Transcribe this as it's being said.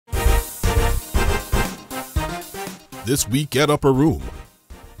This week at Upper Room.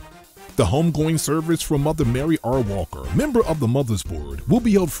 The homegoing service for Mother Mary R. Walker, member of the Mothers Board, will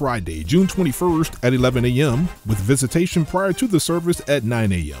be held Friday, June 21st at 11 a.m. with visitation prior to the service at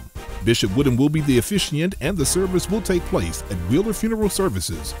 9 a.m. Bishop Wooden will be the officiant, and the service will take place at Wheeler Funeral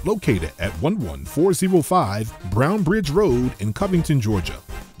Services, located at 11405 Brown Bridge Road in Covington, Georgia.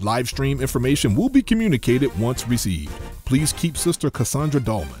 Live stream information will be communicated once received. Please keep Sister Cassandra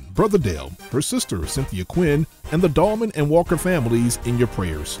Dahlman, Brother Dale, her sister Cynthia Quinn, and the Dahlman and Walker families in your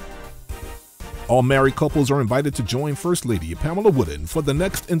prayers. All married couples are invited to join First Lady Pamela Wooden for the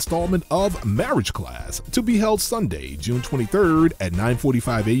next installment of Marriage Class, to be held Sunday, June 23rd at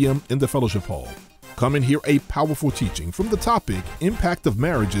 9:45 a.m. in the Fellowship Hall. Come and hear a powerful teaching from the topic, Impact of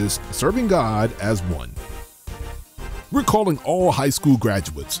Marriages, Serving God as One. We're calling all high school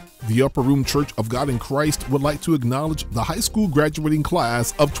graduates. The Upper Room Church of God in Christ would like to acknowledge the high school graduating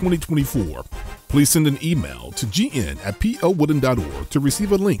class of 2024. Please send an email to gn@plwooden.org to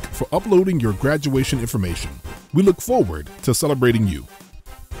receive a link for uploading your graduation information. We look forward to celebrating you.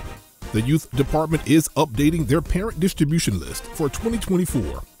 The Youth Department is updating their parent distribution list for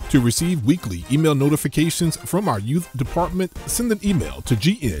 2024. To receive weekly email notifications from our Youth Department, send an email to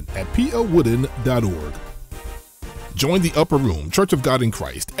gn@plwooden.org. Join the Upper Room Church of God in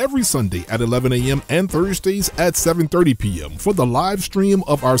Christ every Sunday at 11 a.m. and Thursdays at 7:30 p.m. for the live stream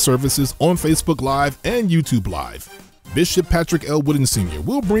of our services on Facebook Live and YouTube Live. Bishop Patrick L. Wooden Sr.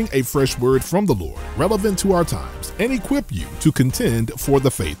 will bring a fresh word from the Lord relevant to our times and equip you to contend for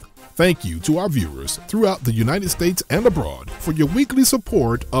the faith. Thank you to our viewers throughout the United States and abroad for your weekly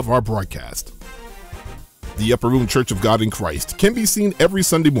support of our broadcast. The Upper Room Church of God in Christ can be seen every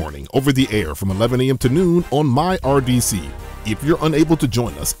Sunday morning over the air from 11 a.m. to noon on MyRDC. If you're unable to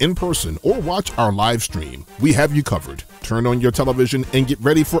join us in person or watch our live stream, we have you covered. Turn on your television and get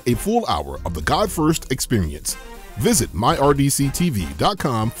ready for a full hour of the God First experience. Visit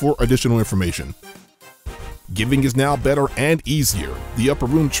myrdctv.com for additional information. Giving is now better and easier. The Upper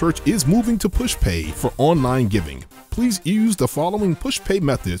Room Church is moving to PushPay for online giving. Please use the following PushPay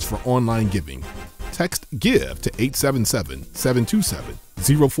methods for online giving. Text GIVE to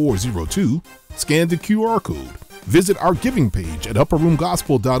 877-727-0402, scan the QR code, visit our giving page at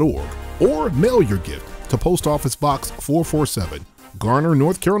upperroomgospel.org, or mail your gift to Post Office Box 447, Garner,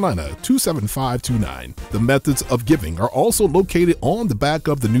 North Carolina 27529. The methods of giving are also located on the back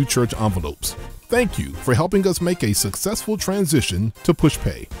of the new church envelopes. Thank you for helping us make a successful transition to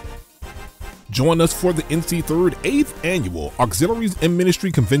PushPay. Join us for the NC 3rd 8th Annual Auxiliaries and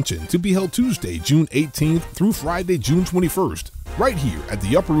Ministry Convention, to be held Tuesday, June 18th through Friday, June 21st, right here at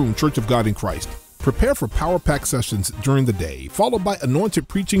the Upper Room Church of God in Christ. Prepare for Power Pack sessions during the day, followed by anointed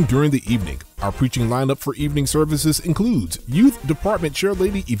preaching during the evening. Our preaching lineup for evening services includes Youth Department Chair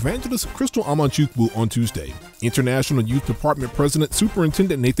Lady Evangelist Crystal Amanchukwu on Tuesday, International Youth Department President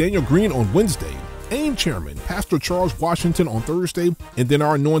Superintendent Nathaniel Green on Wednesday, AIM Chairman Pastor Charles Washington on Thursday, and then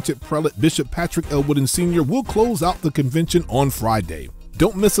our anointed prelate Bishop Patrick L. Wooden Sr. will close out the convention on Friday.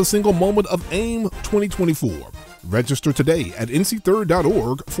 Don't miss a single moment of AIM 2024. Register today at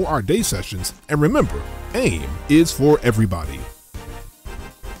nc3rd.org for our day sessions, and remember, AIM is for everybody.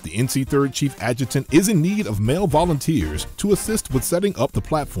 The NC 3rd Chief Adjutant is in need of male volunteers to assist with setting up the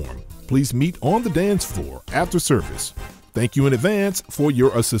platform. Please meet on the dance floor after service. Thank you in advance for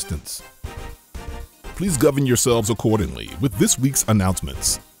your assistance. Please govern yourselves accordingly with this week's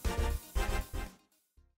announcements.